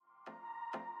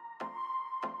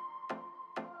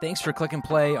Thanks for click and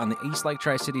play on the East Lake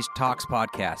Tri-Cities Talks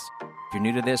podcast. If you're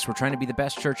new to this, we're trying to be the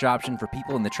best church option for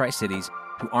people in the Tri-Cities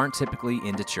who aren't typically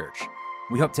into church.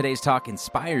 We hope today's talk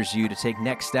inspires you to take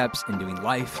next steps in doing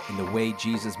life in the way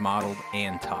Jesus modeled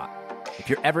and taught.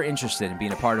 If you're ever interested in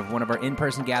being a part of one of our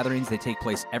in-person gatherings, they take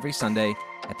place every Sunday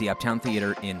at the Uptown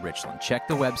Theater in Richland. Check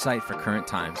the website for current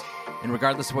times. And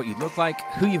regardless of what you look like,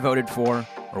 who you voted for,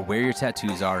 or where your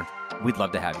tattoos are, we'd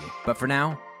love to have you. But for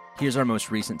now, here's our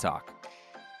most recent talk.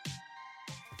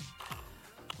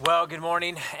 Well, good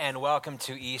morning and welcome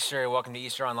to Easter. Welcome to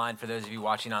Easter Online for those of you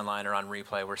watching online or on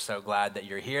replay. We're so glad that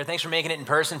you're here. Thanks for making it in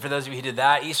person for those of you who did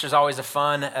that. Easter's always a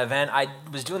fun event. I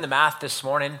was doing the math this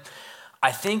morning.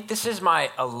 I think this is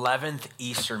my 11th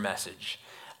Easter message.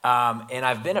 And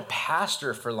I've been a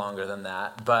pastor for longer than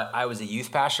that, but I was a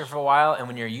youth pastor for a while. And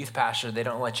when you're a youth pastor, they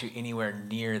don't let you anywhere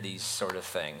near these sort of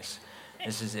things.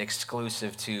 This is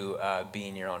exclusive to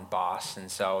being your own boss.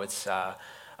 And so it's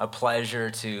a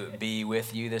pleasure to be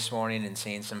with you this morning and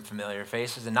seeing some familiar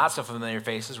faces and not so familiar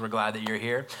faces. We're glad that you're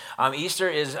here. Easter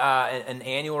is an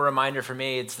annual reminder for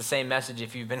me. It's the same message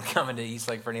if you've been coming to East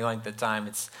Lake for any length of time.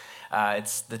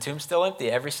 It's the tomb's still empty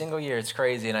every single year. It's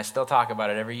crazy, and I still talk about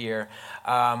it every year.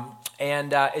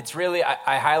 It's really,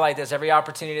 I highlight this every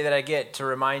opportunity that I get to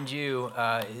remind you,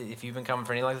 if you've been coming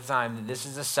for any length of time, that this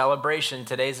is a celebration.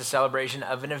 Today's a celebration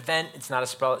of an event. It's not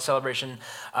a celebration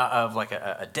of like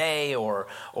a day or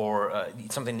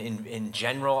something in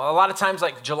general. A lot of times,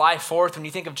 like July 4th, when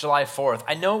you think of July 4th,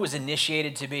 I know it was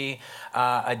initiated to be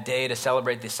a day to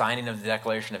celebrate the signing of the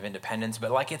Declaration of Independence,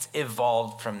 but like it's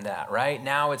evolved from that, right?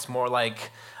 Now it's more like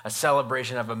a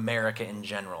celebration of America in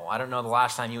general. I don't know the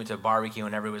last time you went to a barbecue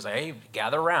and everybody was like, hey,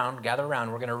 gather around,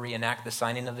 we're going to reenact the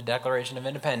signing of the Declaration of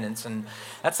Independence. And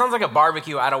that sounds like a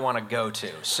barbecue I don't want to go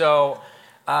to. So,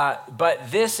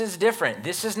 but this is different.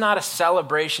 This is not a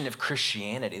celebration of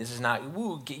Christianity. This is not,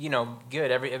 good,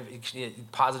 every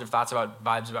positive thoughts about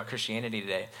vibes about Christianity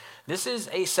today. This is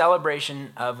a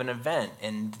celebration of an event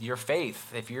and your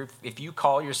faith. If you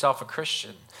call yourself a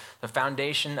Christian, the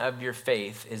foundation of your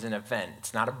faith is an event.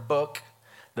 It's not a book.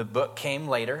 The book came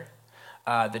later.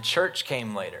 The church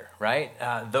came later, right?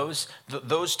 Those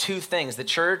two things, the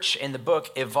church and the book,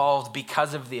 evolved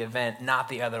because of the event, not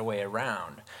the other way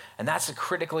around. And that's a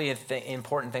critically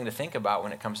important thing to think about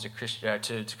when it comes to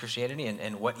Christianity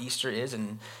and what Easter is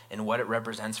and what it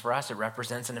represents for us. It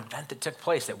represents an event that took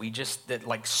place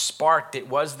that sparked. It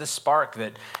was the spark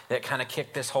that kind of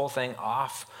kicked this whole thing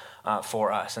off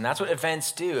for us. And that's what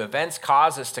events do. Events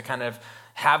cause us to kind of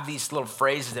have these little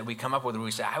phrases that we come up with where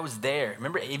we say, I was there.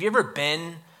 Remember, have you ever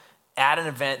been at an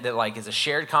event that like is a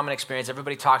shared common experience,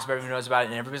 everybody talks about it, everybody knows about it,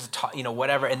 and everybody's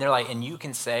whatever, and they're like, and you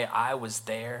can say, I was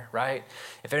there, right?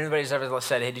 If anybody's ever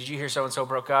said, hey, did you hear so-and-so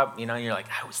broke up? You're like,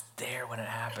 I was there when it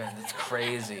happened. It's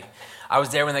crazy. I was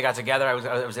there when they got together. I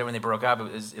was there when they broke up.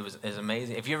 It was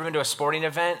amazing. If you've ever been to a sporting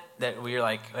event that where you're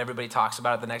like, everybody talks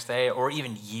about it the next day or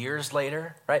even years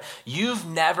later, right? You've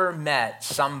never met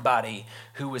somebody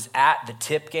who was at the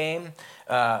tip game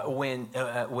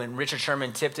when Richard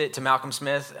Sherman tipped it to Malcolm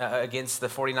Smith against the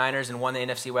 49ers and won the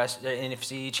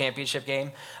NFC championship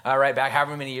game right back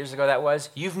however many years ago that was.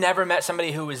 You've never met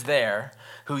somebody who was there,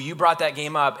 who you brought that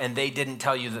game up and they didn't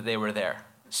tell you that they were there.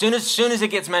 Soon as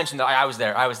it gets mentioned, I was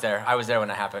there when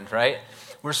it happened, right?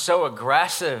 We're so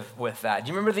aggressive with that.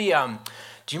 Do you remember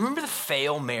the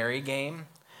Fail Mary game?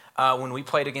 When we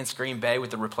played against Green Bay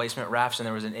with the replacement refs and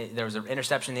there was an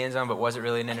interception in the end zone, but was it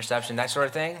really an interception, that sort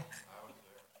of thing?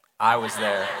 I was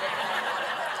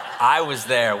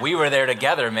there. We were there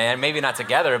together, man. Maybe not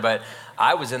together, but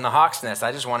I was in the Hawks Nest.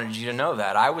 I just wanted you to know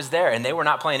that. I was there, and they were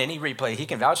not playing any replay. He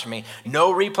can vouch for me.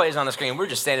 No replays on the screen. We're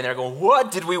just standing there going,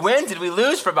 what? Did we win? Did we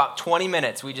lose? For about 20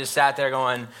 minutes. We just sat there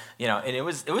going, and it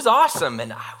was awesome,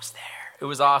 and I was there. It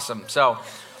was awesome. So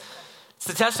it's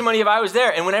the testimony of I was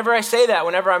there. And whenever I say that,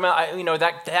 whenever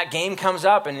that game comes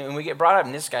up and we get brought up,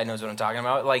 and this guy knows what I'm talking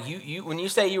about. Like you when you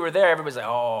say you were there, everybody's like,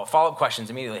 oh, follow-up questions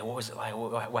immediately. What was it like?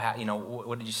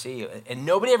 What did you see? And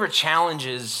nobody ever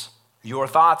challenges your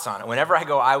thoughts on it. Whenever I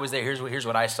go, I was there, here's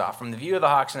what I saw. From the view of the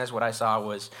Hawks Nest, what I saw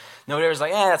was nobody was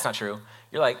like, that's not true.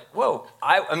 You're like, whoa,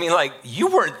 you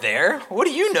weren't there. What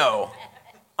do you know?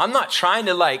 I'm not trying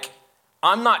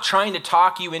to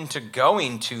talk you into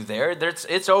going to there.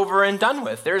 It's over and done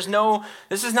with.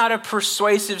 This is not a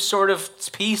persuasive sort of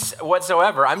piece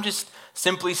whatsoever. I'm just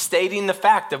simply stating the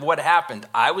fact of what happened.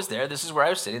 I was there. This is where I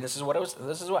was sitting. This is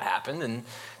what happened. And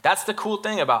that's the cool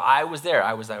thing about I was there.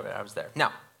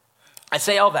 Now, I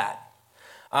say all that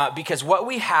because what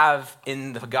we have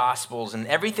in the Gospels and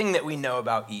everything that we know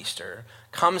about Easter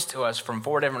comes to us from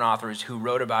 4 different authors who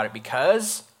wrote about it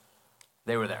because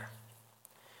they were there.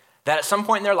 That at some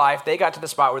point in their life, they got to the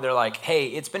spot where they're like, hey,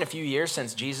 it's been a few years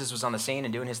since Jesus was on the scene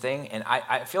and doing his thing, and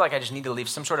I feel like I just need to leave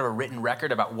some sort of a written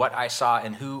record about what I saw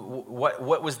and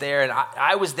what was there. And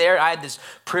I was there. I had this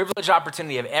privileged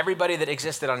opportunity of everybody that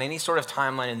existed on any sort of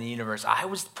timeline in the universe. I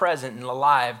was present and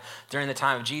alive during the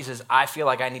time of Jesus. I feel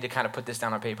like I need to kind of put this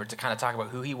down on paper to kind of talk about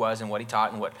who he was and what he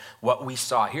taught and what we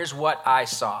saw. Here's what I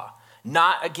saw.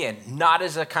 Not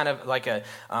as a kind of like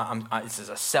this is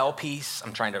a sell piece.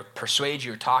 I'm trying to persuade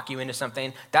you or talk you into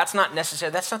something. That's not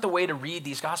necessary. That's not the way to read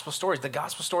these gospel stories. The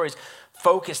gospel stories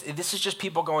focus. This is just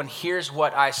people going, here's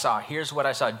what I saw. Here's what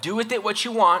I saw. Do with it what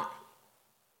you want,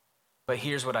 but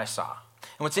here's what I saw.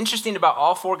 And what's interesting about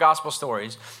all four gospel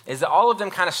stories is that all of them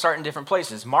kind of start in different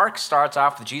places. Mark starts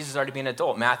off with Jesus already being an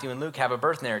adult. Matthew and Luke have a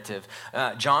birth narrative.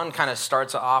 John kind of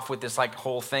starts off with this like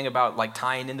whole thing about like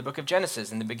tying in the book of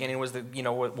Genesis. In the beginning was the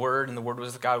word, and the word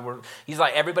was the God word. He's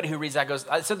like, everybody who reads that goes,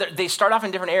 so they start off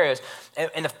in different areas.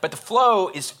 But the flow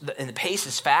is, and the pace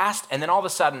is fast. And then all of a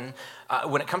sudden,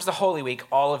 when it comes to Holy Week,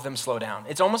 all of them slow down.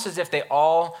 It's almost as if they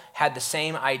all had the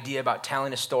same idea about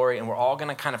telling a story, and we're all going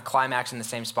to kind of climax in the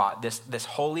same spot. This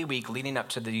Holy Week leading up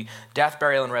to the death,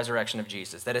 burial, and resurrection of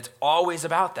Jesus. That it's always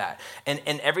about that, and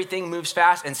everything moves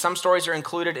fast. And some stories are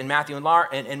included in Matthew and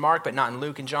Mark, but not in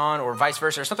Luke and John, or vice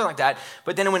versa, or something like that.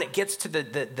 But then when it gets to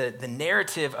the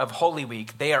narrative of Holy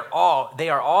Week, they are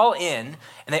all in,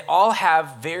 and they all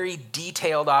have very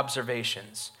detailed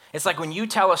observations. It's like when you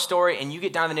tell a story and you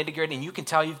get down to the nitty-gritty and you can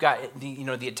tell you've got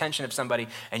the attention of somebody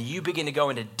and you begin to go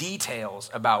into details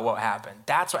about what happened.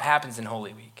 That's what happens in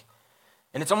Holy Week.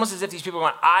 And it's almost as if these people are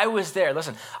going, I was there.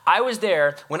 Listen, I was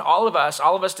there when all of us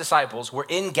disciples were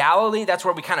in Galilee. That's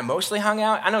where we kind of mostly hung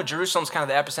out. I know Jerusalem's kind of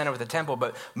the epicenter with the temple,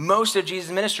 but most of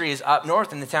Jesus' ministry is up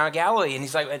north in the town of Galilee. And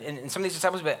he's like, and some of these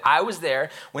disciples, but I was there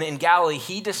when in Galilee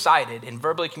he decided and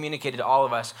verbally communicated to all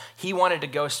of us, he wanted to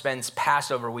go spend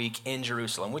Passover week in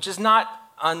Jerusalem, which is not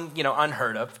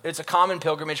unheard of. It's a common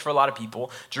pilgrimage for a lot of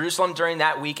people. Jerusalem during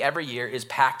that week every year is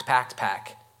packed.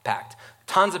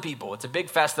 Tons of people. It's a big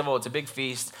festival. It's a big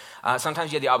feast.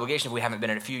 Sometimes you have the obligation, if we haven't been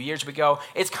in a few years, we go.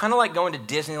 It's kind of like going to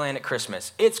Disneyland at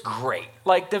Christmas. It's great.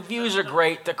 Like the views are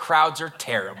great. The crowds are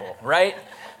terrible, right?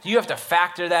 You have to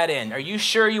factor that in. Are you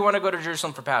sure you want to go to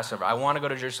Jerusalem for Passover? I want to go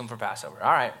to Jerusalem for Passover.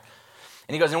 All right.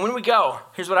 And he goes, and when we go,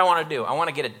 here's what I want to do. I want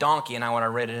to get a donkey, and I want to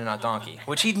ride it in a donkey,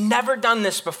 which he'd never done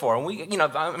this before. And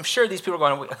I'm sure these people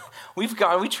are going,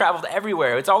 we traveled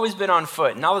everywhere. It's always been on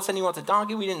foot. And all of a sudden he wants a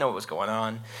donkey. We didn't know what was going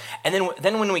on. And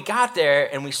then when we got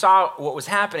there and we saw what was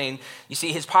happening, you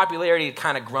see his popularity had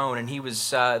kind of grown, and he was,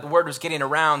 the word was getting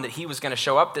around that he was going to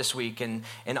show up this week. And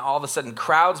all of a sudden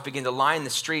crowds begin to line the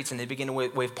streets, and they begin to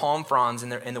wave palm fronds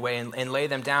in the way and lay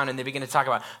them down. And they begin to talk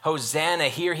about, Hosanna,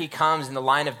 here he comes in the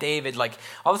line of David. Like,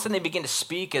 all of a sudden they begin to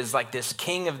speak as like this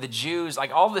king of the Jews,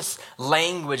 like all this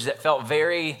language that felt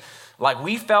very, like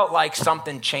we felt like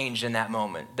something changed in that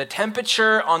moment. The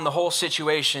temperature on the whole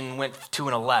situation went to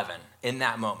an 11 in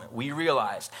that moment. We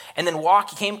realized. And then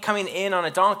coming in on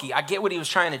a donkey. I get what he was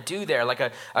trying to do there.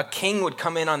 Like a king would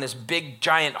come in on this big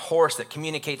giant horse that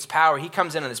communicates power. He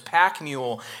comes in on this pack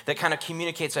mule that kind of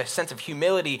communicates a sense of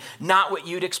humility, not what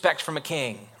you'd expect from a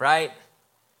king, right?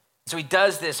 So he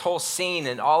does this whole scene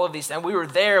and all of these, and we were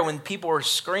there when people were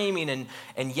screaming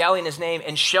and yelling his name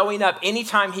and showing up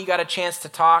anytime he got a chance to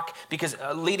talk, because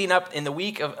leading up in the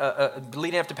week of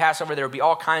leading up to Passover, there would be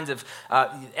all kinds of,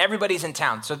 everybody's in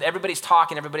town. So everybody's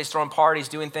talking, everybody's throwing parties,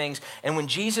 doing things. And when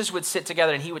Jesus would sit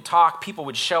together and he would talk, people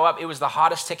would show up. It was the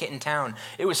hottest ticket in town.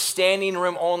 It was standing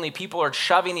room only. People are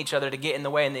shoving each other to get in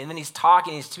the way. And then he's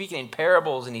talking, he's speaking in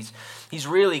parables, and he's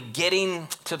really getting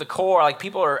to the core. Like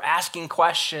people are asking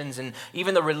questions, and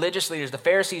even the religious leaders, the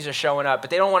Pharisees, are showing up, but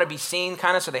they don't want to be seen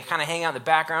kind of, so they kind of hang out in the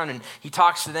background, and he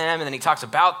talks to them, and then he talks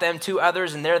about them to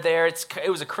others, and they're there. It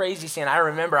was a crazy scene. I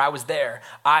remember I was there.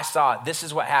 I saw it. This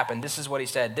is what happened. This is what he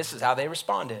said. This is how they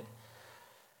responded.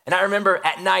 And I remember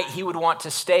at night he would want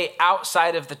to stay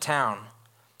outside of the town.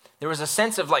 There was a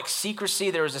sense of like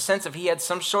secrecy. There was a sense of he had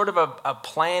some sort of a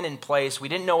plan in place. We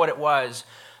didn't know what it was.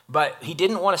 But he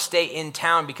didn't want to stay in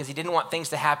town because he didn't want things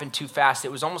to happen too fast.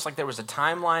 It was almost like there was a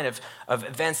timeline of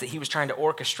events that he was trying to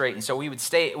orchestrate. And so we'd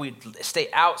stay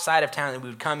outside of town, and we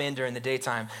would come in during the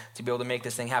daytime to be able to make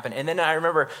this thing happen. And then I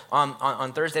remember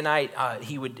on Thursday night,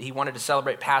 he wanted to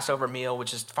celebrate Passover meal,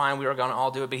 which is fine. We were going to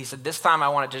all do it. But he said, this time I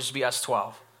want it to just be us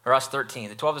 12 or us 13.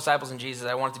 The 12 disciples and Jesus,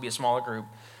 I want it to be a smaller group.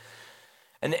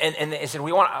 And they said,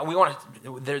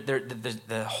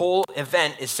 the whole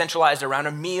event is centralized around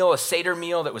a meal, a Seder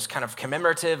meal that was kind of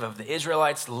commemorative of the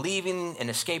Israelites leaving and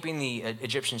escaping the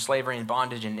Egyptian slavery and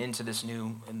bondage and into this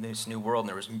new world. And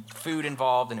there was food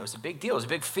involved, and it was a big deal. It was a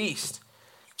big feast.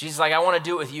 Jesus is like, I want to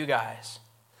do it with you guys.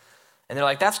 And they're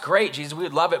like, that's great, Jesus, we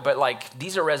would love it, but like,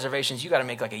 these are reservations you got to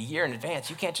make like a year in advance.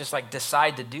 You can't just like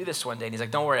decide to do this one day. And he's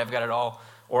like, don't worry, I've got it all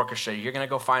orchestrated. You're going to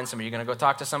go find somebody. You're going to go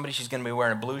talk to somebody. She's going to be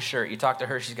wearing a blue shirt. You talk to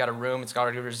her. She's got a room. It's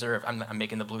already reserved. I'm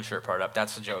making the blue shirt part up.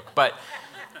 That's the joke. But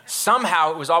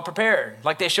somehow it was all prepared.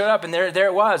 Like they showed up and there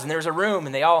it was. And there was a room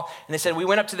and they said, we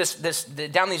went up to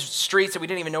down these streets that we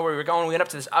didn't even know where we were going. We went up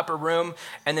to this upper room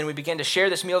and then we began to share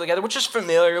this meal together, which is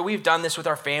familiar. We've done this with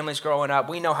our families growing up.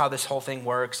 We know how this whole thing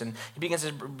works. And he begins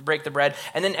to break the bread.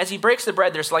 And then as he breaks the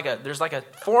bread, there's like a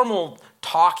formal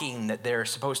talking that they're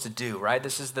supposed to do, right?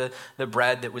 This is the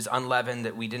bread that was unleavened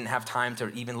that we didn't have time to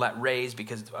even let raise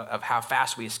because of how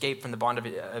fast we escaped from the bond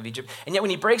of Egypt. And yet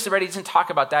when he breaks the bread, he doesn't talk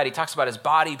about that. He talks about his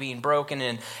body being broken,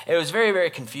 and it was very, very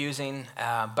confusing.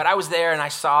 But I was there and I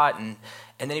saw it, and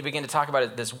then he began to talk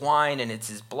about this wine and it's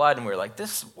his blood, and we were like,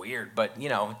 this is weird, but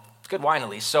it's good wine at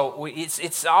least. So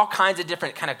it's all kinds of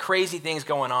different kind of crazy things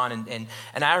going on, and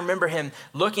I remember him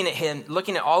looking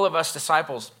at all of us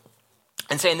disciples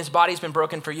and saying, this body's been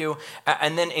broken for you,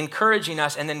 and then encouraging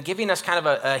us, and then giving us kind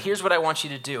of here's what I want you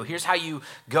to do. Here's how you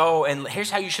go, and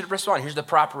here's how you should respond. Here's the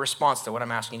proper response to what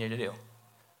I'm asking you to do.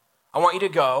 I want you to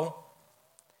go,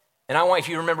 and if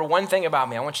you remember one thing about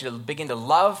me, I want you to begin to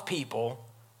love people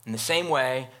in the same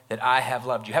way that I have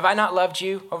loved you. Have I not loved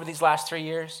you over these last 3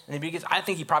 years? And I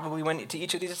think he probably went to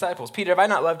each of these disciples. Peter, have I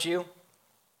not loved you?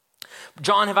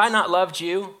 John, have I not loved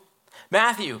you?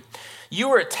 Matthew, you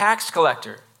were a tax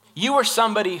collector. You were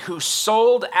somebody who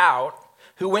sold out,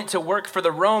 who went to work for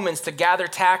the Romans to gather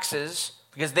taxes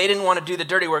because they didn't want to do the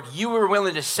dirty work. You were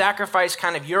willing to sacrifice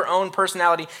kind of your own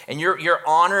personality and your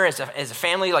honor as a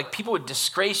family. Like people would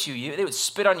disgrace you. They would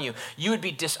spit on you. You would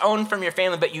be disowned from your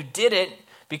family, but you did it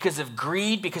because of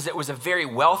greed, because it was a very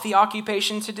wealthy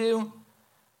occupation to do.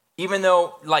 Even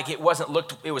though like it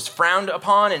was frowned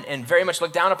upon and very much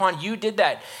looked down upon, you did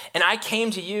that. And I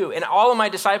came to you, and all of my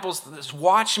disciples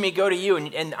watched me go to you,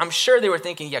 and I'm sure they were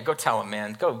thinking, yeah, go tell him,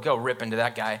 man. Go rip into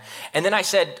that guy. And then I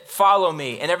said, follow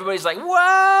me. And everybody's like,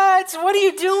 what? What are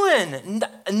you doing?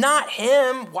 Not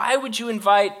him. Why would you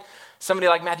invite somebody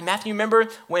like Matthew? Matthew, remember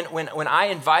when I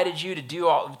invited you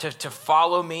to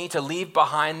follow me, to leave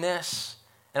behind this?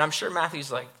 And I'm sure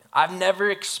Matthew's like, I've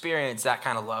never experienced that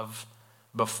kind of love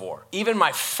before. Even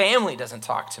my family doesn't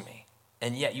talk to me,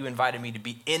 and yet you invited me to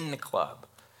be in the club.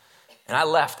 And I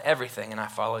left everything and I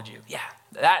followed you. Yeah,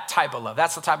 that type of love.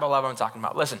 That's the type of love I'm talking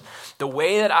about. Listen, the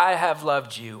way that I have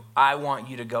loved you, I want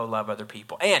you to go love other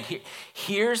people. And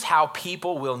here's how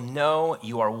people will know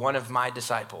you are one of my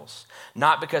disciples.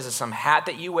 Not because of some hat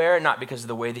that you wear, not because of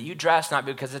the way that you dress, not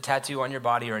because of a tattoo on your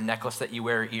body or a necklace that you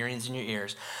wear or earrings in your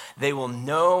ears. They will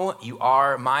know you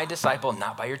are my disciple,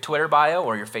 not by your Twitter bio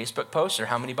or your Facebook posts or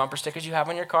how many bumper stickers you have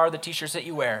on your car, the t-shirts that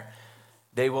you wear.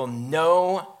 They will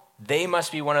know they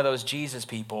must be one of those Jesus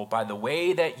people by the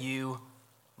way that you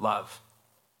love.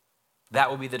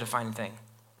 That will be the defining thing.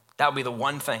 That would be the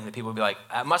one thing that people would be like,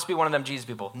 that must be one of them Jesus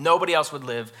people. Nobody else would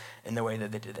live in the way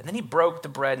that they did that. And then he broke the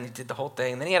bread and he did the whole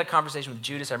thing. And then he had a conversation with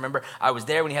Judas. I remember I was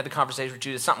there when he had the conversation with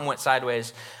Judas. Something went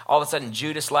sideways. All of a sudden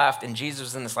Judas left and Jesus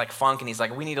was in this like funk and he's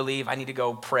like, we need to leave. I need to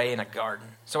go pray in a garden.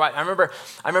 So I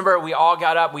remember we all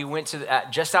got up. We went to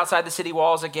just outside the city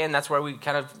walls again. That's where we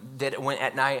kind of went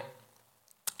at night.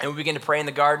 And we began to pray in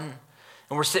the garden.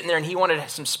 And we're sitting there, and he wanted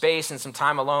some space and some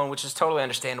time alone, which is totally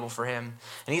understandable for him.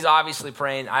 And he's obviously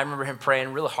praying. I remember him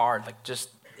praying really hard, like just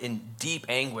in deep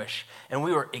anguish. And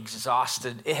we were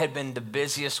exhausted. It had been the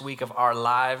busiest week of our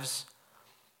lives.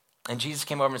 And Jesus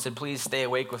came over and said, please stay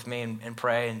awake with me and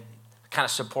pray and kind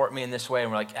of support me in this way.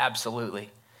 And we're like,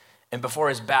 absolutely. And before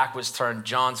his back was turned,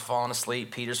 John's falling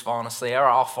asleep, Peter's falling asleep, we're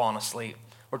all falling asleep.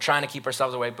 We're trying to keep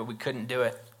ourselves awake, but we couldn't do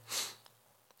it.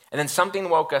 And then something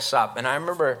woke us up. And I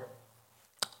remember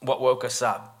what woke us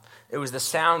up. It was the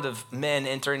sound of men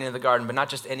entering into the garden, but not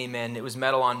just any men. It was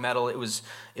metal on metal. It was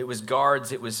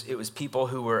guards. It was people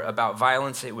who were about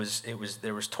violence. There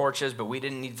was torches, but we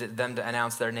didn't need them to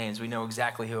announce their names. We know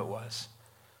exactly who it was.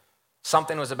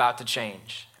 Something was about to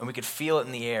change, and we could feel it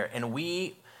in the air. And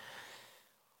we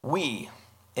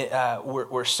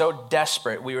were so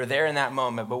desperate. We were there in that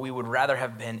moment, but we would rather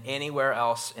have been anywhere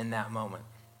else in that moment.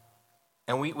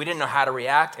 And we didn't know how to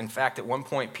react. In fact, at one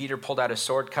point, Peter pulled out his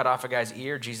sword, cut off a guy's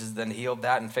ear. Jesus then healed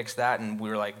that and fixed that. And we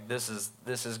were like, this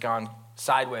has gone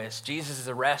sideways. Jesus is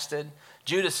arrested.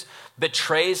 Judas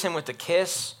betrays him with a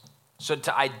kiss. So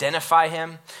to identify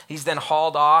him, he's then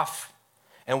hauled off.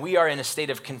 And we are in a state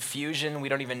of confusion. We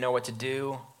don't even know what to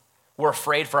do. We're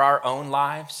afraid for our own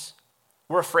lives.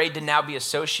 We're afraid to now be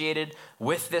associated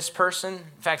with this person.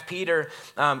 In fact, Peter,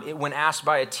 when asked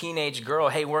by a teenage girl,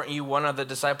 hey, weren't you one of the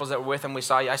disciples that were with him? I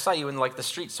saw you in like the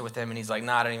streets with him. And he's like,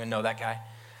 no, I don't even know that guy.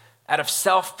 Out of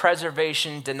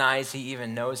self-preservation, denies he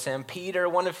even knows him. Peter,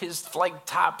 one of his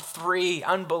top 3,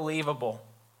 unbelievable.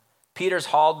 Peter's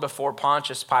hauled before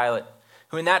Pontius Pilate,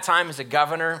 who in that time is a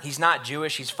governor. He's not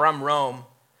Jewish, he's from Rome.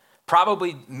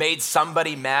 Probably made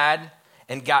somebody mad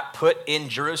and got put in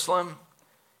Jerusalem.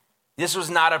 This was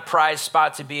not a prize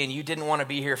spot to be in. You didn't want to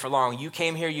be here for long. You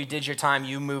came here, you did your time,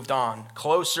 you moved on.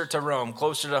 Closer to Rome,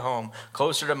 closer to home,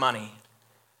 closer to money.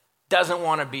 Doesn't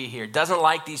want to be here, doesn't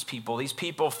like these people. These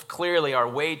people clearly are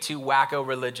way too wacko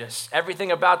religious.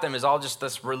 Everything about them is all just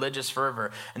this religious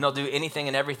fervor, and they'll do anything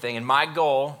and everything. And my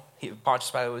goal,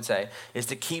 Pontius Pilate would say, is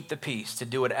to keep the peace, to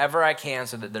do whatever I can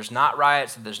so that there's not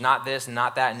riots, that there's not this and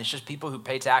not that, and it's just people who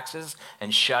pay taxes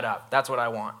and shut up. That's what I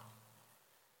want.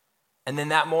 And then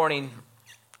that morning,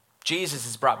 Jesus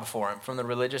is brought before him from the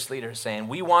religious leaders saying,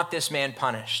 we want this man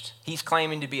punished. He's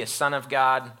claiming to be a son of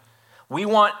God. We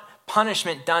want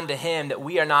punishment done to him that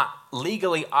we are not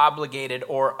legally obligated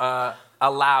or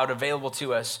allowed, available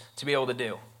to us to be able to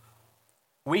do.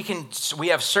 We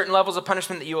have certain levels of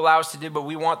punishment that you allow us to do, but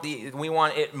we want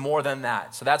it more than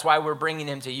that. So that's why we're bringing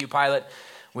him to you, Pilate.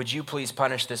 Would you please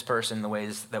punish this person in the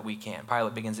ways that we can?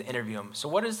 Pilate begins to interview him. So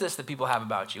what is this that people have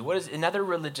about you? What is another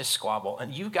religious squabble?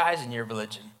 And you guys and your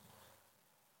religion.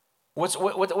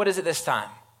 What is it this time?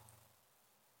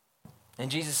 And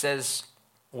Jesus says,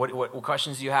 what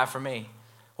questions do you have for me?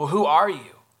 Well, who are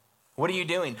you? What are you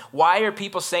doing? Why are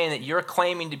people saying that you're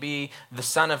claiming to be the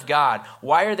Son of God?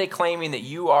 Why are they claiming that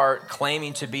you are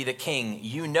claiming to be the king?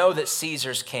 You know that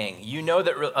Caesar's king. You know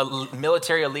that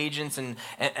military allegiance and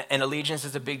allegiance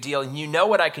is a big deal. And you know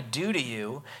what I could do to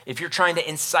you if you're trying to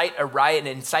incite a riot and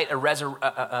incite a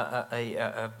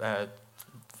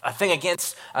thing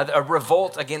against, a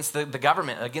revolt against the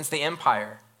government, against the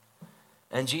empire.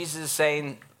 And Jesus is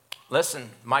saying, listen,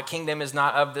 my kingdom is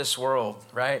not of this world,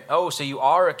 right? Oh, so you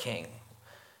are a king.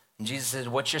 And Jesus says,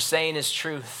 what you're saying is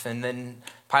truth. And then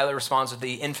Pilate responds with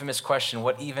the infamous question,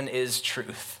 what even is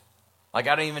truth? I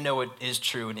don't even know what is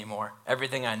true anymore.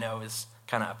 Everything I know is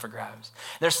kind of up for grabs.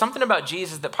 There's something about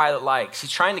Jesus that Pilate likes. He's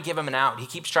trying to give him an out. He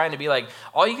keeps trying to be like,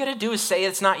 all you got to do is say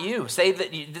it's not you. Say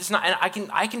that it's not, and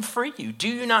I can free you. Do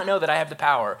you not know that I have the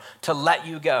power to let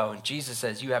you go? And Jesus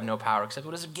says, you have no power except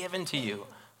what is given to you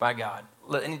by God.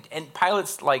 And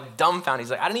Pilate's dumbfounded.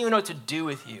 He's like, I don't even know what to do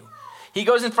with you. He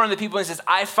goes in front of the people and says,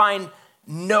 I find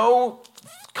no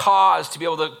cause to be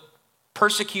able to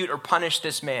persecute or punish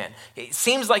this man. It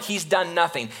seems like he's done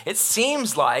nothing. It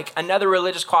seems like another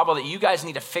religious squabble that you guys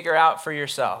need to figure out for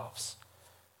yourselves.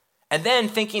 And then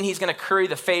thinking he's going to curry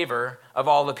the favor of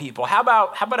all the people. How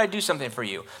about I do something for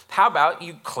you? How about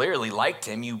you clearly liked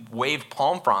him? You waved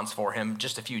palm fronds for him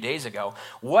just a few days ago.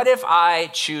 What if I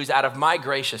choose out of my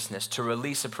graciousness to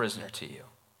release a prisoner to you?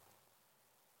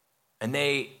 And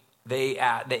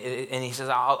and he says,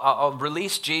 I'll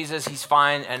release Jesus. He's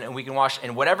fine, and we can wash.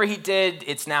 And whatever he did,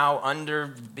 it's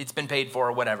been paid for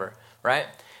or whatever, right?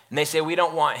 And they say, we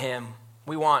don't want him.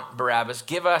 We want Barabbas.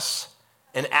 Give us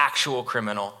an actual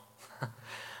criminal.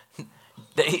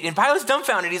 And Pilate's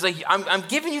dumbfounded. He's like, I'm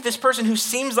giving you this person who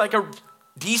seems like a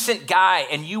decent guy,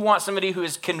 and you want somebody who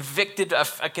is convicted,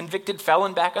 a convicted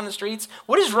felon back on the streets?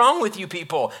 What is wrong with you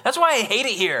people? That's why I hate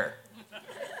it here.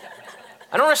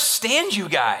 I don't understand you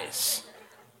guys.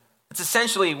 It's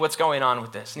essentially what's going on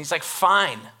with this. And he's like,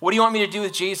 fine. What do you want me to do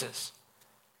with Jesus?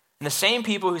 And the same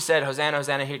people who said, Hosanna,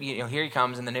 Hosanna, here he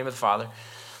comes in the name of the Father,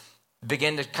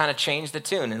 begin to kind of change the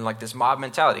tune and this mob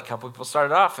mentality. A couple people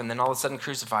started off, and then all of a sudden,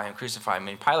 crucify him. I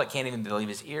mean, Pilate can't even believe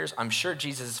his ears. I'm sure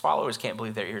Jesus' followers can't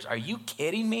believe their ears. Are you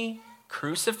kidding me?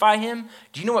 Crucify him?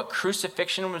 Do you know what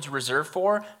crucifixion was reserved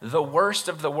for? The worst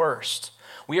of the worst.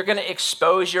 We are going to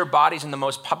expose your bodies in the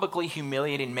most publicly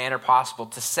humiliating manner possible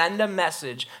to send a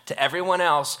message to everyone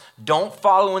else. Don't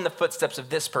follow in the footsteps of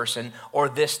this person, or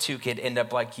this too could end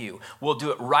up like you. We'll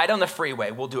do it right on the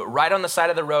freeway. We'll do it right on the side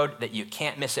of the road that you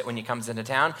can't miss it when you comes into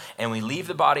town. And we leave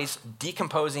the bodies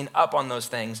decomposing up on those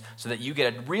things so that you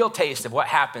get a real taste of what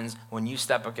happens when you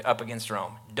step up against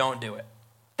Rome. Don't do it.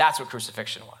 That's what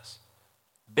crucifixion was.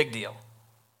 Big deal.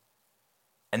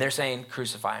 And they're saying,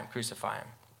 crucify him, crucify him.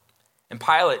 And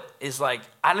Pilate is like,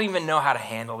 I don't even know how to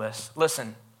handle this.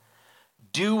 Listen,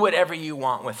 do whatever you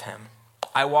want with him.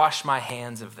 I wash my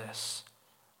hands of this.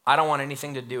 I don't want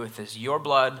anything to do with this. Your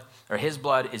blood, or his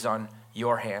blood, is on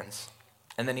your hands.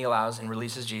 And then he allows and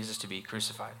releases Jesus to be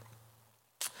crucified.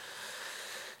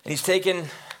 And he's taken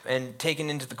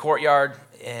into the courtyard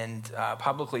and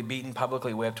publicly beaten,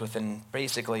 publicly whipped within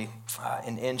basically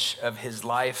an inch of his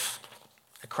life.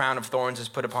 A crown of thorns is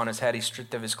put upon his head. He's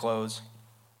stripped of his clothes.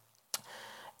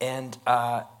 And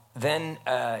then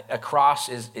a cross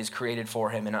is created for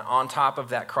him. And on top of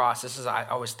that cross, this is, I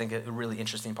always think, a really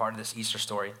interesting part of this Easter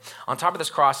story. On top of this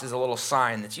cross is a little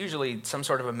sign that's usually some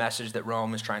sort of a message that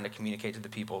Rome is trying to communicate to the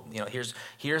people.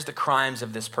 Here's the crimes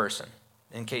of this person,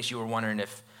 in case you were wondering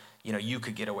if, you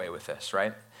could get away with this,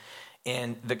 right?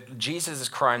 And Jesus'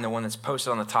 crime, the one that's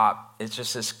posted on the top, it's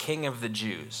just this King of the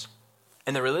Jews.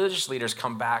 And the religious leaders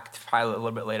come back to Pilate a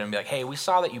little bit later and be like, hey, we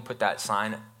saw that you put that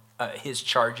sign. His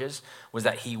charges was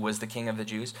that he was the King of the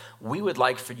Jews. We would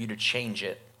like for you to change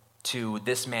it to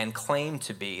this man claimed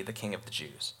to be the King of the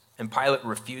Jews. And Pilate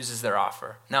refuses their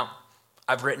offer. No,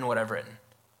 I've written what I've written.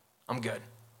 I'm good.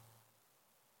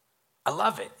 I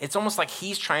love it. It's almost like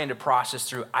he's trying to process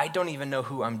through, I don't even know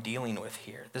who I'm dealing with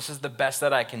here. This is the best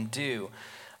that I can do.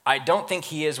 I don't think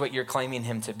he is what you're claiming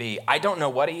him to be. I don't know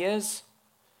what he is.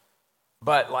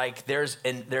 But there's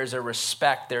a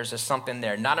respect, there's a something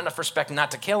there. Not enough respect not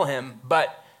to kill him,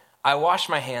 but I wash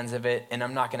my hands of it, and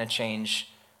I'm not going to change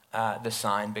the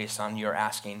sign based on your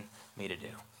asking me to do.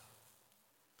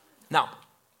 Now,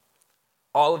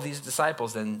 all of these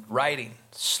disciples then writing,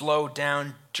 slow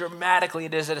down dramatically.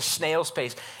 It is at a snail's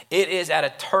pace. It is at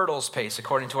a turtle's pace,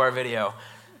 according to our video.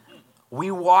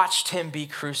 We watched him be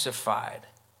crucified.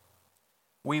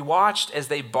 We watched as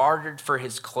they bartered for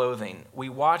his clothing. We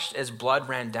watched as blood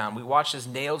ran down. We watched as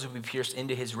nails would be pierced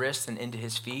into his wrists and into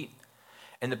his feet.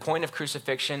 And the point of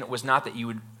crucifixion was not that you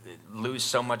would lose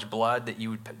so much blood that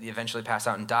you would eventually pass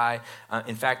out and die.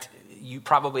 In fact, you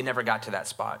probably never got to that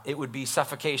spot. It would be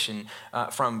suffocation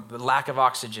from lack of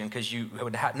oxygen because you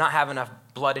would not have enough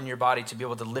blood in your body to be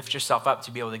able to lift yourself up,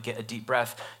 to be able to get a deep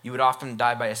breath. You would often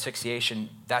die by asphyxiation.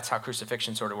 That's how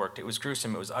crucifixion sort of worked. It was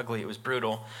gruesome. It was ugly. It was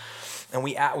brutal. And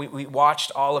we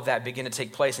watched all of that begin to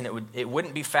take place, and it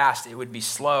wouldn't be fast, it would be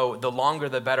slow. The longer,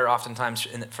 the better, oftentimes,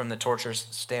 from the torture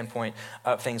standpoint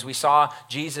of things. We saw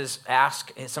Jesus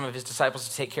ask some of his disciples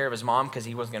to take care of his mom because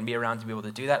he wasn't going to be around to be able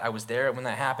to do that. I was there when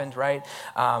that happened, right?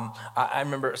 I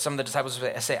remember some of the disciples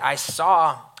would say, I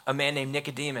saw a man named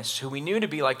Nicodemus, who we knew to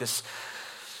be like this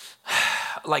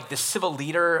civil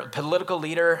leader, political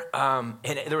leader, and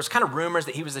there was kind of rumors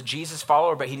that he was a Jesus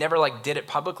follower, but he never did it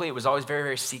publicly. It was always very,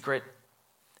 very secret.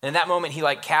 And in that moment, he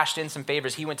cashed in some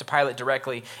favors. He went to Pilate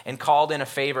directly and called in a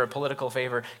favor, a political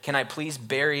favor. Can I please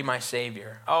bury my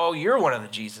Savior? Oh, you're one of the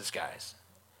Jesus guys.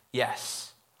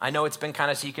 Yes. I know it's been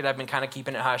kind of secret. I've been kind of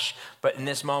keeping it hush. But in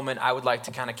this moment, I would like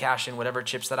to kind of cash in whatever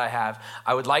chips that I have.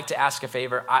 I would like to ask a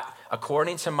favor.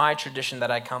 According to my tradition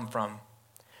that I come from,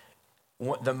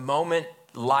 the moment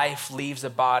life leaves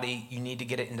a body, you need to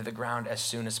get it into the ground as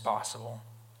soon as possible.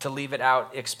 To leave it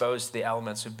out exposed to the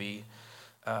elements would be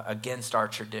against our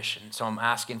tradition. So I'm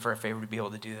asking for a favor to be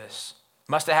able to do this.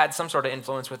 Must have had some sort of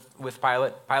influence with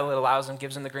Pilate. Pilate allows him,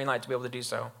 gives him the green light to be able to do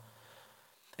so.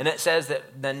 And it says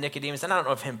that then Nicodemus, and I don't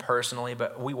know if him personally,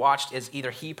 but we watched as either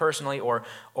he personally or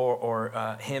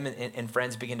him and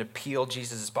friends begin to peel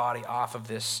Jesus' body off of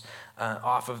this,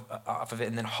 off of it,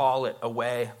 and then haul it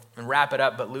away and wrap it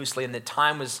up, but loosely. And the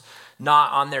time was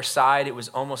not on their side. It was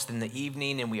almost in the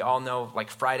evening, and we all know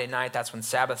Friday night, that's when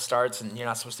Sabbath starts, and you're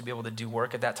not supposed to be able to do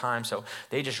work at that time. So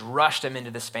they just rushed him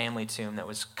into this family tomb that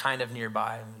was kind of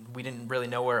nearby. We didn't really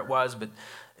know where it was, but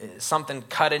something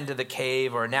cut into the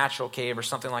cave or a natural cave or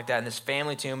something like that in this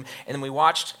family tomb. And then we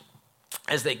watched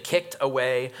as they kicked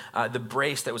away the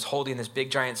brace that was holding this big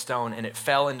giant stone, and it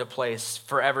fell into place,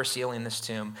 forever sealing this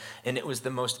tomb. And it was the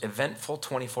most eventful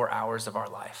 24 hours of our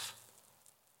life.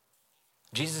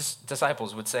 Jesus'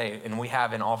 disciples would say, and we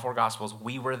have in all four Gospels,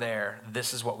 we were there.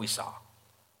 This is what we saw.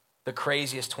 The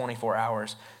craziest 24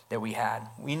 hours that we had.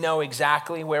 We know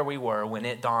exactly where we were when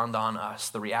it dawned on us,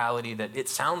 the reality that it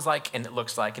sounds like and it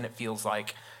looks like and it feels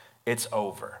like it's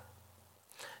over.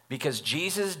 Because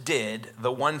Jesus did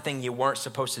the one thing you weren't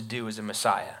supposed to do as a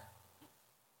Messiah.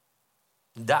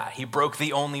 Die. He broke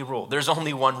the only rule. There's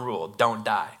only one rule. Don't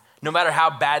die. No matter how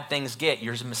bad things get,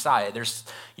 you're a Messiah.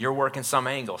 You're working some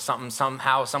angle. Something,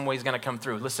 somehow, some way is going to come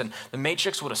through. Listen, the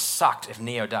Matrix would have sucked if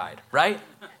Neo died, right?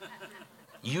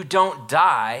 You don't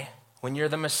die when you're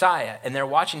the Messiah. And they're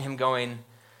watching him going,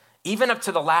 even up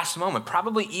to the last moment,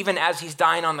 probably even as he's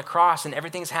dying on the cross and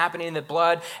everything's happening in the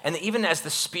blood, and even as the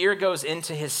spear goes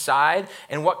into his side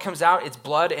and what comes out, it's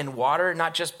blood and water,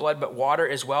 not just blood, but water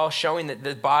as well, showing that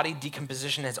the body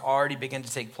decomposition has already begun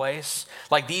to take place.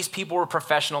 These people were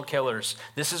professional killers.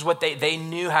 This is what they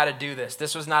knew how to do this.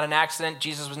 This was not an accident.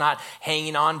 Jesus was not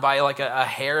hanging on by a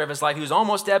hair of his life. He was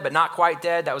almost dead, but not quite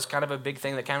dead. That was kind of a big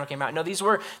thing that kind of came out. No, these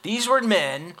were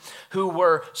men who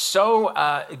were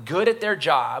so good at their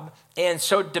job of and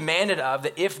so demanded of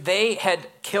that if they had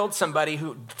killed somebody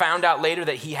who found out later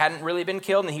that he hadn't really been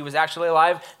killed and he was actually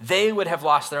alive, they would have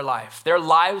lost their life. Their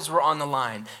lives were on the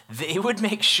line. They would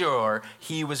make sure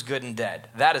he was good and dead.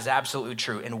 That is absolutely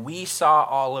true. And we saw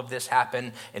all of this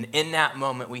happen. And in that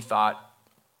moment, we thought,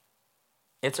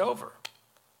 it's over.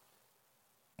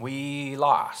 We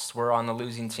lost. We're on the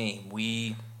losing team.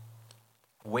 We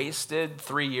wasted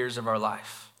 3 years of our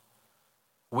life.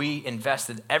 We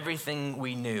invested everything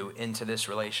we knew into this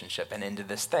relationship and into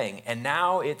this thing. And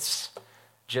now it's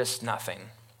just nothing.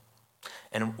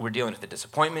 And we're dealing with the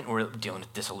disappointment. We're dealing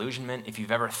with disillusionment. If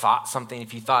you've ever thought something,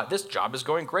 if you thought this job is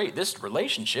going great, this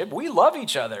relationship, we love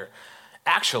each other.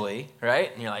 Actually,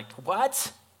 right? And you're like,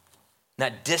 what?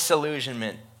 That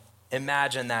disillusionment,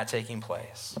 imagine that taking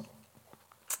place.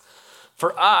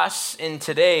 For us, in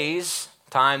today's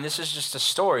time, this is just a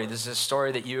story. This is a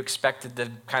story that you expected to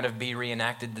kind of be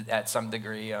reenacted at some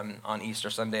degree on Easter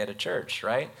Sunday at a church,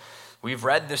 right? We've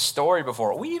read this story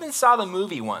before. We even saw the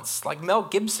movie once, like Mel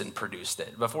Gibson produced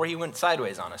it before he went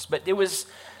sideways on us. But it was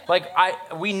like,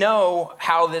 we know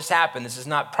how this happened. This is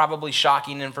not probably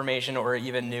shocking information or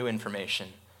even new information.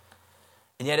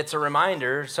 And yet it's a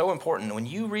reminder, so important. When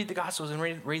you read the Gospels and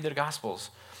read the Gospels,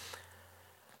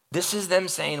 this is them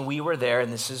saying, we were there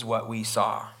and this is what we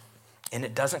saw. And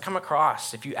it doesn't come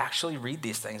across, if you actually read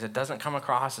these things, it doesn't come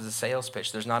across as a sales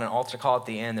pitch. There's not an altar call at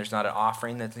the end. There's not an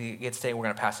offering that gets taken. We're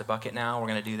going to pass a bucket now. We're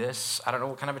going to do this. I don't know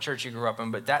what kind of a church you grew up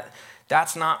in, but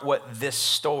that's not what this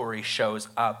story shows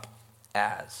up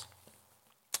as.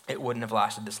 It wouldn't have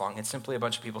lasted this long. It's simply a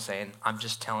bunch of people saying, I'm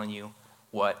just telling you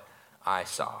what I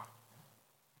saw.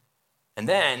 And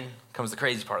then comes the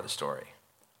crazy part of the story.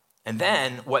 And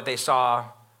then what they saw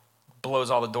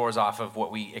blows all the doors off of what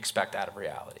we expect out of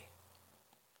reality.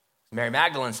 Mary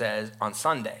Magdalene says on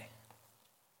Sunday,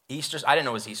 I didn't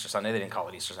know it was Easter Sunday. They didn't call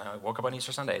it Easter Sunday. I woke up on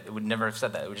Easter Sunday. They would never have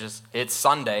said that. It was just, it's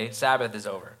Sunday, Sabbath is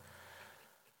over.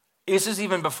 This is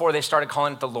even before they started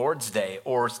calling it the Lord's Day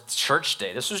or church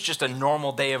day. This was just a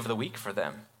normal day of the week for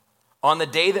them. On the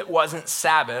day that wasn't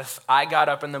Sabbath, I got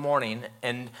up in the morning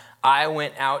and I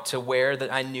went out to where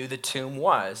that I knew the tomb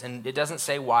was. And it doesn't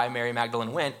say why Mary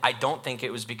Magdalene went. I don't think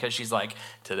it was because she's like,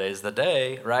 today's the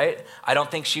day, right? I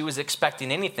don't think she was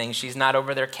expecting anything. She's not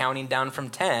over there counting down from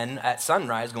 10 at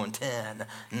sunrise going 10,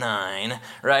 9,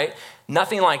 right?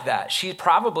 Nothing like that. She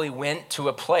probably went to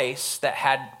a place that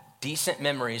had decent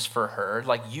memories for her.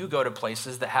 Like you go to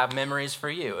places that have memories for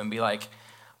you and be like,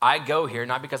 I go here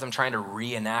not because I'm trying to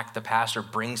reenact the past or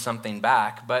bring something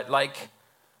back, but like,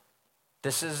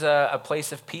 this is a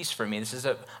place of peace for me.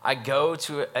 I go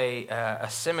to a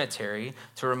cemetery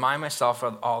to remind myself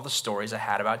of all the stories I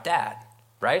had about Dad,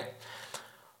 right?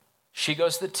 She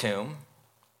goes to the tomb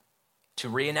to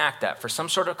reenact that for some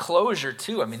sort of closure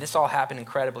too. I mean, this all happened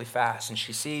incredibly fast. And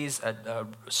she sees a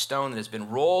stone that has been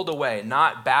rolled away,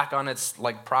 not back on its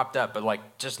like propped up, but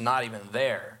like just not even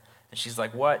there. And she's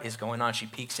like, what is going on? She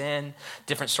peeks in.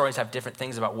 Different stories have different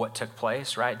things about what took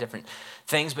place, right? Different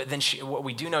things. But then what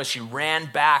we do know is she ran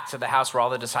back to the house where all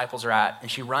the disciples are at. And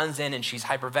she runs in and she's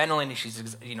hyperventilating. And she's,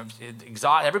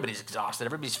 exhausted. Everybody's exhausted.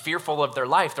 Everybody's fearful of their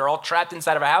life. They're all trapped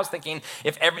inside of a house thinking,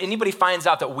 if anybody finds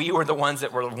out that we were the ones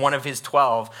that were one of his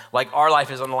 12, like our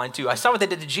life is on the line too. I saw what they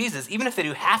did to Jesus. Even if they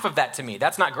do half of that to me,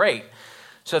 that's not great.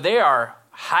 So they are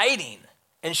hiding.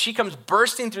 And she comes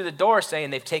bursting through the door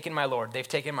saying, they've taken my Lord. They've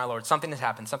taken my Lord. Something has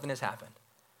happened. Something has happened.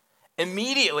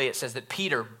 Immediately it says that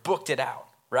Peter booked it out,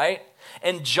 right?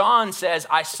 And John says,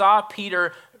 I saw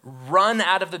Peter run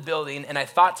out of the building and I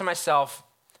thought to myself,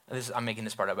 I'm making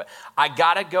this part up, but I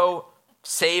gotta go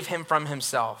save him from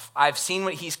himself. I've seen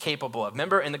what he's capable of.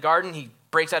 Remember in the garden, he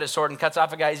breaks out his sword and cuts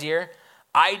off a guy's ear?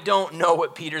 I don't know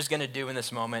what Peter's gonna do in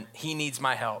this moment. He needs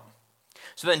my help.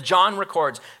 So then John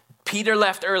records, Peter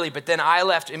left early, but then I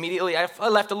left immediately. I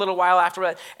left a little while after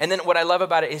that. And then what I love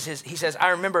about it is he says, I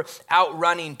remember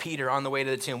outrunning Peter on the way to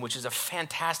the tomb, which is a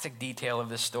fantastic detail of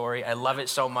this story. I love it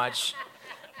so much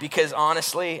because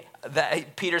honestly,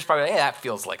 Peter's probably like, hey, that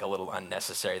feels like a little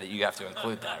unnecessary that you have to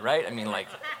include that, right? I mean, like,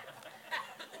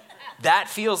 that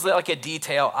feels like a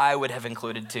detail I would have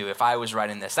included too if I was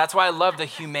writing this. That's why I love the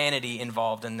humanity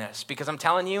involved in this. Because I'm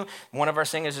telling you, one of our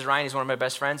singers is Ryan. He's one of my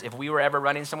best friends. If we were ever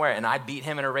running somewhere and I beat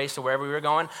him in a race to wherever we were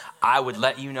going, I would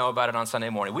let you know about it on Sunday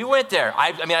morning. We went there.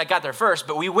 I got there first,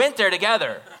 but we went there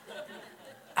together.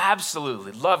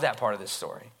 Absolutely. Love that part of this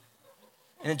story.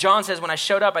 And then John says, when I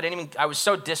showed up, I was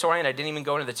so disoriented, I didn't even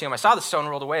go into the tomb. I saw the stone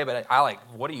rolled away, but I like,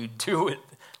 what do you do?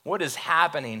 What is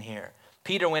happening here?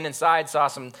 Peter went inside, saw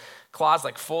some claws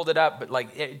like folded up, but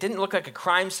like it didn't look like a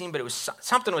crime scene, but it was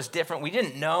something was different. We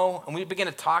didn't know, and we began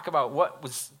to talk about what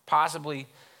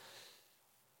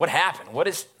what happened? What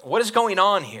is going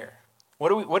on here? What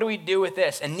do we do with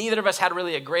this? And neither of us had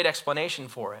really a great explanation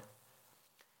for it.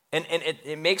 And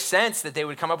it makes sense that they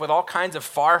would come up with all kinds of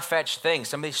far-fetched things.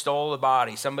 Somebody stole the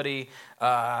body. Somebody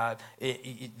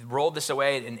rolled this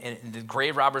away, and the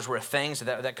grave robbers were a thing, so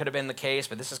that could have been the case,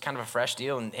 but this is kind of a fresh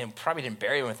deal, and probably didn't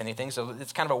bury him with anything, so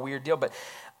it's kind of a weird deal. But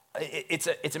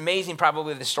it's amazing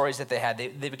probably the stories that they had.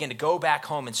 They began to go back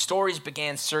home, and stories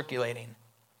began circulating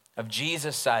of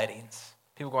Jesus sightings.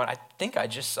 People going, I think I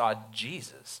just saw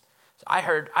Jesus.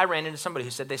 I ran into somebody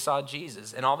who said they saw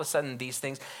Jesus, and all of a sudden these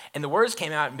things, and the words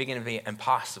came out and began to be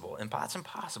impossible. That's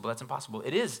impossible. That's impossible.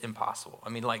 It is impossible. I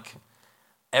mean, like,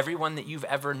 everyone that you've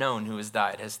ever known who has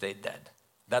died has stayed dead.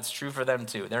 That's true for them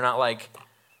too. They're not like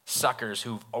suckers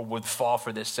who would fall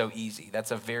for this so easy.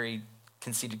 That's a very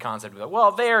conceited concept.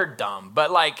 Well, they're dumb, but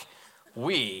like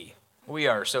we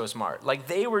are so smart. Like,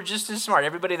 they were just as smart.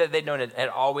 Everybody that they'd known had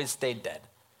always stayed dead.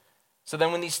 So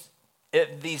then when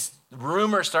these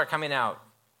rumors start coming out,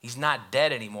 he's not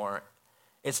dead anymore,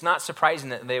 it's not surprising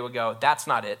that they would go, that's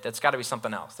not it. That's got to be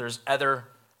something else. There's other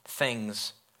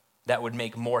things that would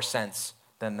make more sense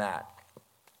than that.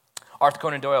 Arthur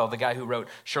Conan Doyle, the guy who wrote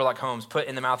Sherlock Holmes, put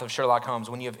in the mouth of Sherlock Holmes,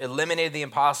 when you have eliminated the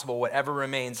impossible, whatever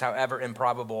remains, however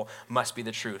improbable, must be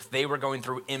the truth. They were going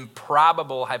through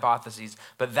improbable hypotheses,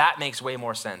 but that makes way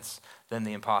more sense than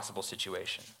the impossible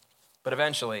situation. But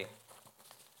eventually,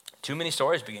 too many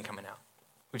stories begin coming out.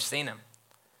 We've seen him.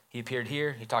 He appeared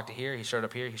here, he talked to here, he showed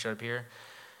up here, he showed up here.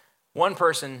 One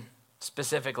person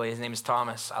specifically, his name is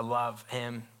Thomas. I love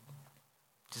him.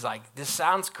 He's like, this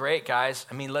sounds great, guys.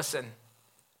 I mean, listen.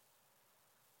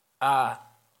 I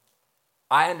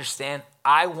understand.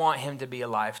 I want him to be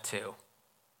alive too.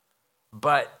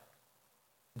 But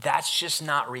that's just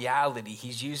not reality.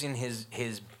 He's using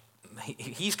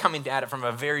he's coming at it from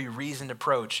a very reasoned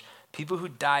approach. People who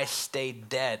die stay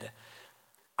dead.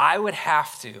 I would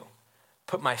have to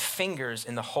put my fingers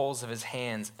in the holes of his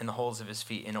hands and the holes of his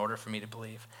feet in order for me to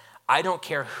believe. I don't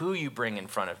care who you bring in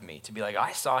front of me to be like,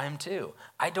 I saw him too.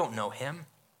 I don't know him.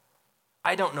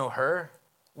 I don't know her.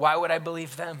 Why would I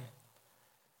believe them?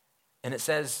 And it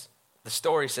says, the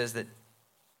story says that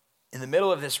in the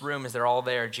middle of this room, as they're all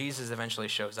there, Jesus eventually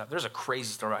shows up. There's a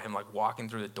crazy story about him like walking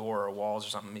through the door or walls or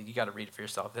something. You got to read it for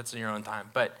yourself. That's in your own time.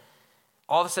 But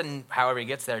all of a sudden, however he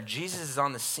gets there, Jesus is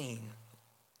on the scene.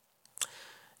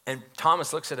 And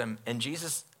Thomas looks at him, and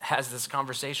Jesus has this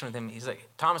conversation with him. He's like,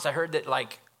 Thomas, I heard that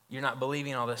like you're not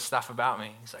believing all this stuff about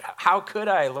me. He's like, how could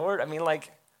I, Lord? I mean,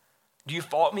 like, do you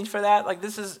fault me for that? Like,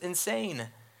 this is insane.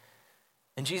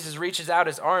 And Jesus reaches out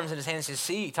his arms and his hands and says,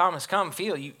 see, Thomas, come,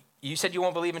 feel. You said you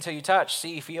won't believe until you touch.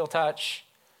 See, feel, touch.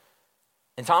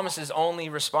 And Thomas's only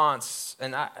response,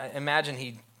 and I imagine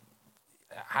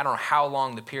I don't know how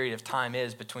long the period of time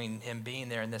is between him being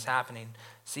there and this happening,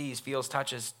 sees, feels,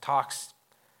 touches, talks,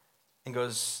 and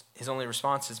goes, his only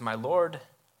response is, my Lord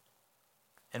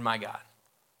and my God.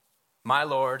 My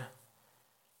Lord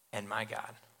and my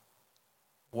God.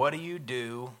 What do you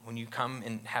do when you come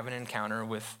and have an encounter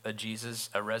with a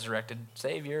Jesus, a resurrected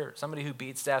Savior, somebody who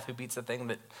beats death, who beats the thing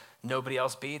that nobody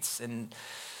else beats, and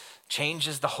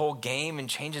changes the whole game and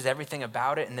changes everything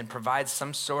about it, and then provides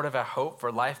some sort of a hope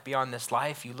for life beyond this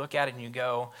life? You look at it and you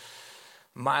go,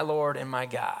 my Lord and my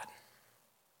God.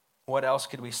 What else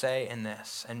could we say in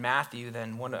this? And Matthew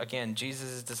then,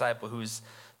 Jesus' disciple, who's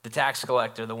the tax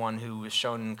collector, the one who was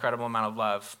shown an incredible amount of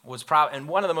love, was probably, and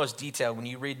one of the most detailed, when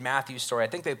you read Matthew's story, I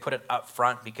think they put it up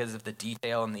front because of the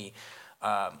detail and the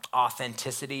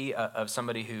authenticity of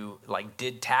somebody who like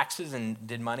did taxes and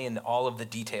did money and all of the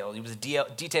details. He was a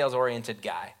details-oriented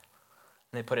guy.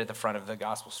 And they put it at the front of the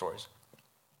gospel stories.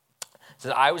 It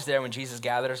says, I was there when Jesus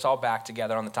gathered us all back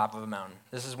together on the top of a mountain.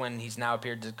 This is when he's now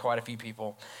appeared to quite a few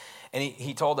people. And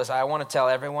he told us, I want you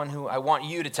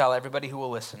to tell everybody who will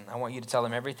listen. I want you to tell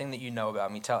them everything that you know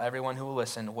about me. Tell everyone who will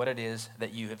listen what it is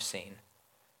that you have seen.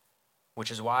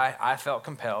 Which is why I felt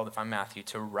compelled, if I'm Matthew,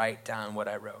 to write down what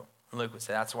I wrote. And Luke would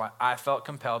say, that's why I felt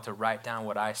compelled to write down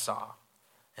what I saw.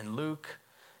 And Luke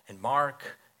and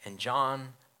Mark and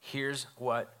John, here's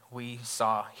what we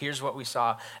saw. Here's what we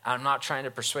saw. I'm not trying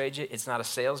to persuade you. It's not a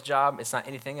sales job. It's not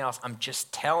anything else. I'm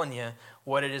just telling you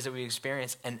what it is that we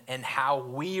experienced and how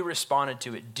we responded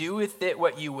to it. Do with it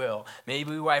what you will.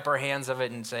 Maybe we wipe our hands of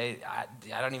it and say,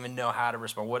 I don't even know how to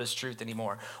respond. What is truth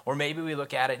anymore? Or maybe we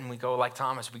look at it and we go like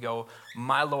Thomas, we go,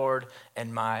 my Lord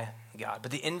and my God.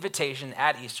 But the invitation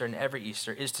at Easter and every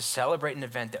Easter is to celebrate an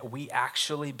event that we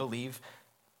actually believe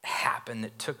happened,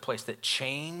 that took place, that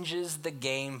changes the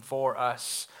game for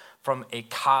us from a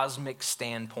cosmic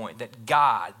standpoint, that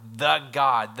God,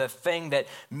 the thing that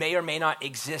may or may not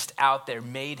exist out there,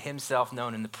 made himself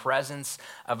known in the presence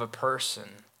of a person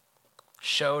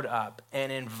showed up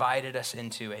and invited us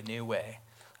into a new way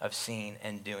of seeing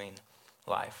and doing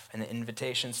life. And the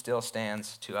invitation still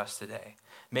stands to us today.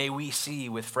 May we see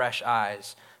with fresh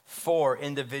eyes 4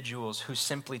 individuals who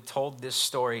simply told this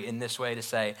story in this way to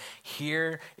say,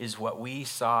 here is what we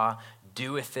saw,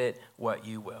 do with it what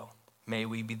you will. May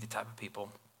we be the type of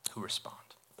people who respond.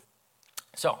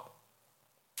 So,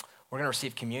 we're going to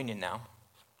receive communion now.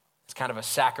 It's kind of a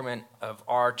sacrament of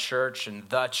our church and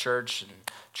the church and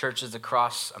churches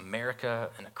across America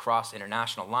and across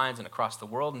international lines and across the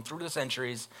world and through the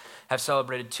centuries have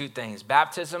celebrated 2 things.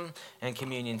 Baptism and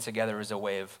communion together is a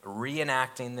way of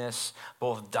reenacting this,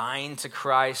 both dying to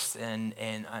Christ and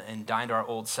dying to our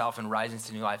old self and rising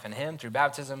to new life in him through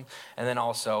baptism, and then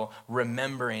also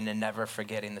remembering and never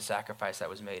forgetting the sacrifice that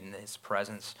was made in his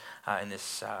presence in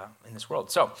this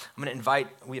world. So I'm going to invite,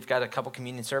 we've got a couple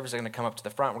communion services that are going to come up to the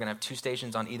front. We're going to have 2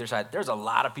 stations on either side. There's a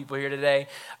lot of people here today,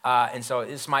 and so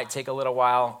this might take a little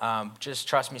while. Just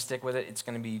trust me, stick with it. It's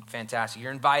going to be fantastic.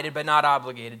 You're invited but not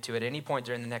obligated to at any point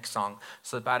during the next song.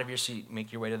 Slip out of your seat,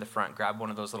 make your way to the front, grab one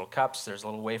of those little cups. There's a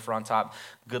little wafer on top.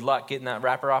 Good luck getting that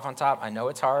wrapper off on top. I know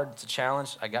it's hard. It's a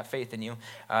challenge. I got faith in you.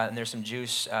 And there's some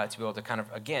juice to be able to kind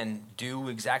of, again, do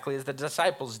exactly as the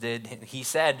disciples did. He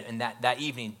said in that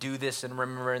evening, do this in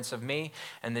remembrance of me.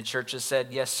 And the churches said,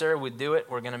 yes, sir, we'd do it.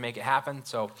 We're going to make it happen.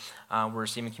 So we're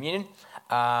receiving communion.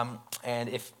 And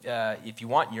if you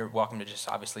want, you're welcome to just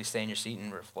obviously stay in your seat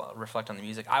and reflect on the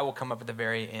music. I will come up at the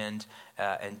very end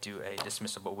and do a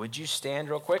dismissal. But would you stand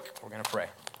real quick? We're going to pray.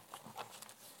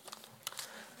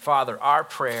 Father, our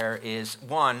prayer is,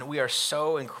 1, we are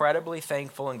so incredibly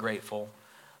thankful and grateful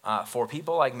for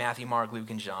people like Matthew, Mark, Luke,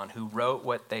 and John who wrote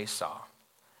what they saw,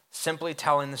 simply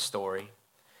telling the story.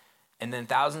 And then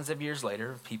thousands of years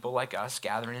later, people like us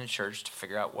gathering in a church to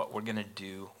figure out what we're going to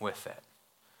do with it.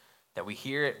 That we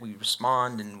hear it, we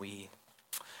respond, and we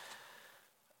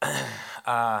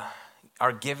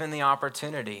are given the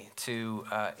opportunity to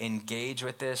engage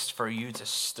with this, for you to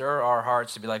stir our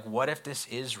hearts to be like, what if this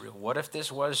is real? What if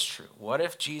this was true? What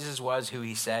if Jesus was who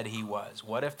he said he was?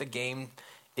 What if the game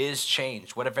is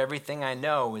changed? What if everything I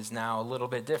know is now a little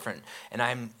bit different? And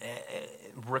I'm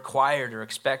required or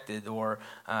expected or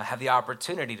have the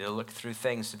opportunity to look through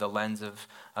things through the lens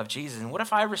of Jesus. And what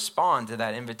if I respond to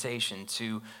that invitation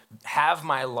to have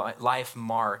my life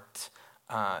marked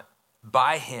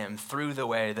by him through the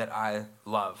way that I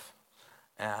love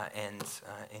and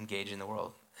engage in the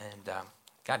world? And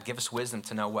God, give us wisdom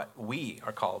to know what we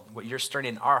are called, what you're stirring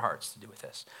in our hearts to do with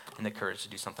this, and the courage to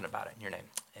do something about it. In your name,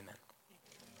 amen.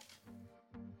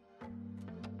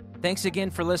 Thanks again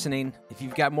for listening. If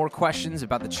you've got more questions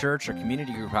about the church or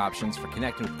community group options for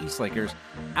connecting with East Lakers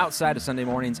outside of Sunday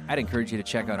mornings, I'd encourage you to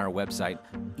check out our website,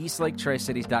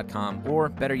 eastlaketricities.com, or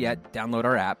better yet, download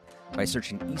our app by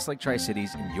searching East Lake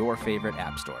Tri-Cities in your favorite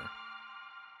app store.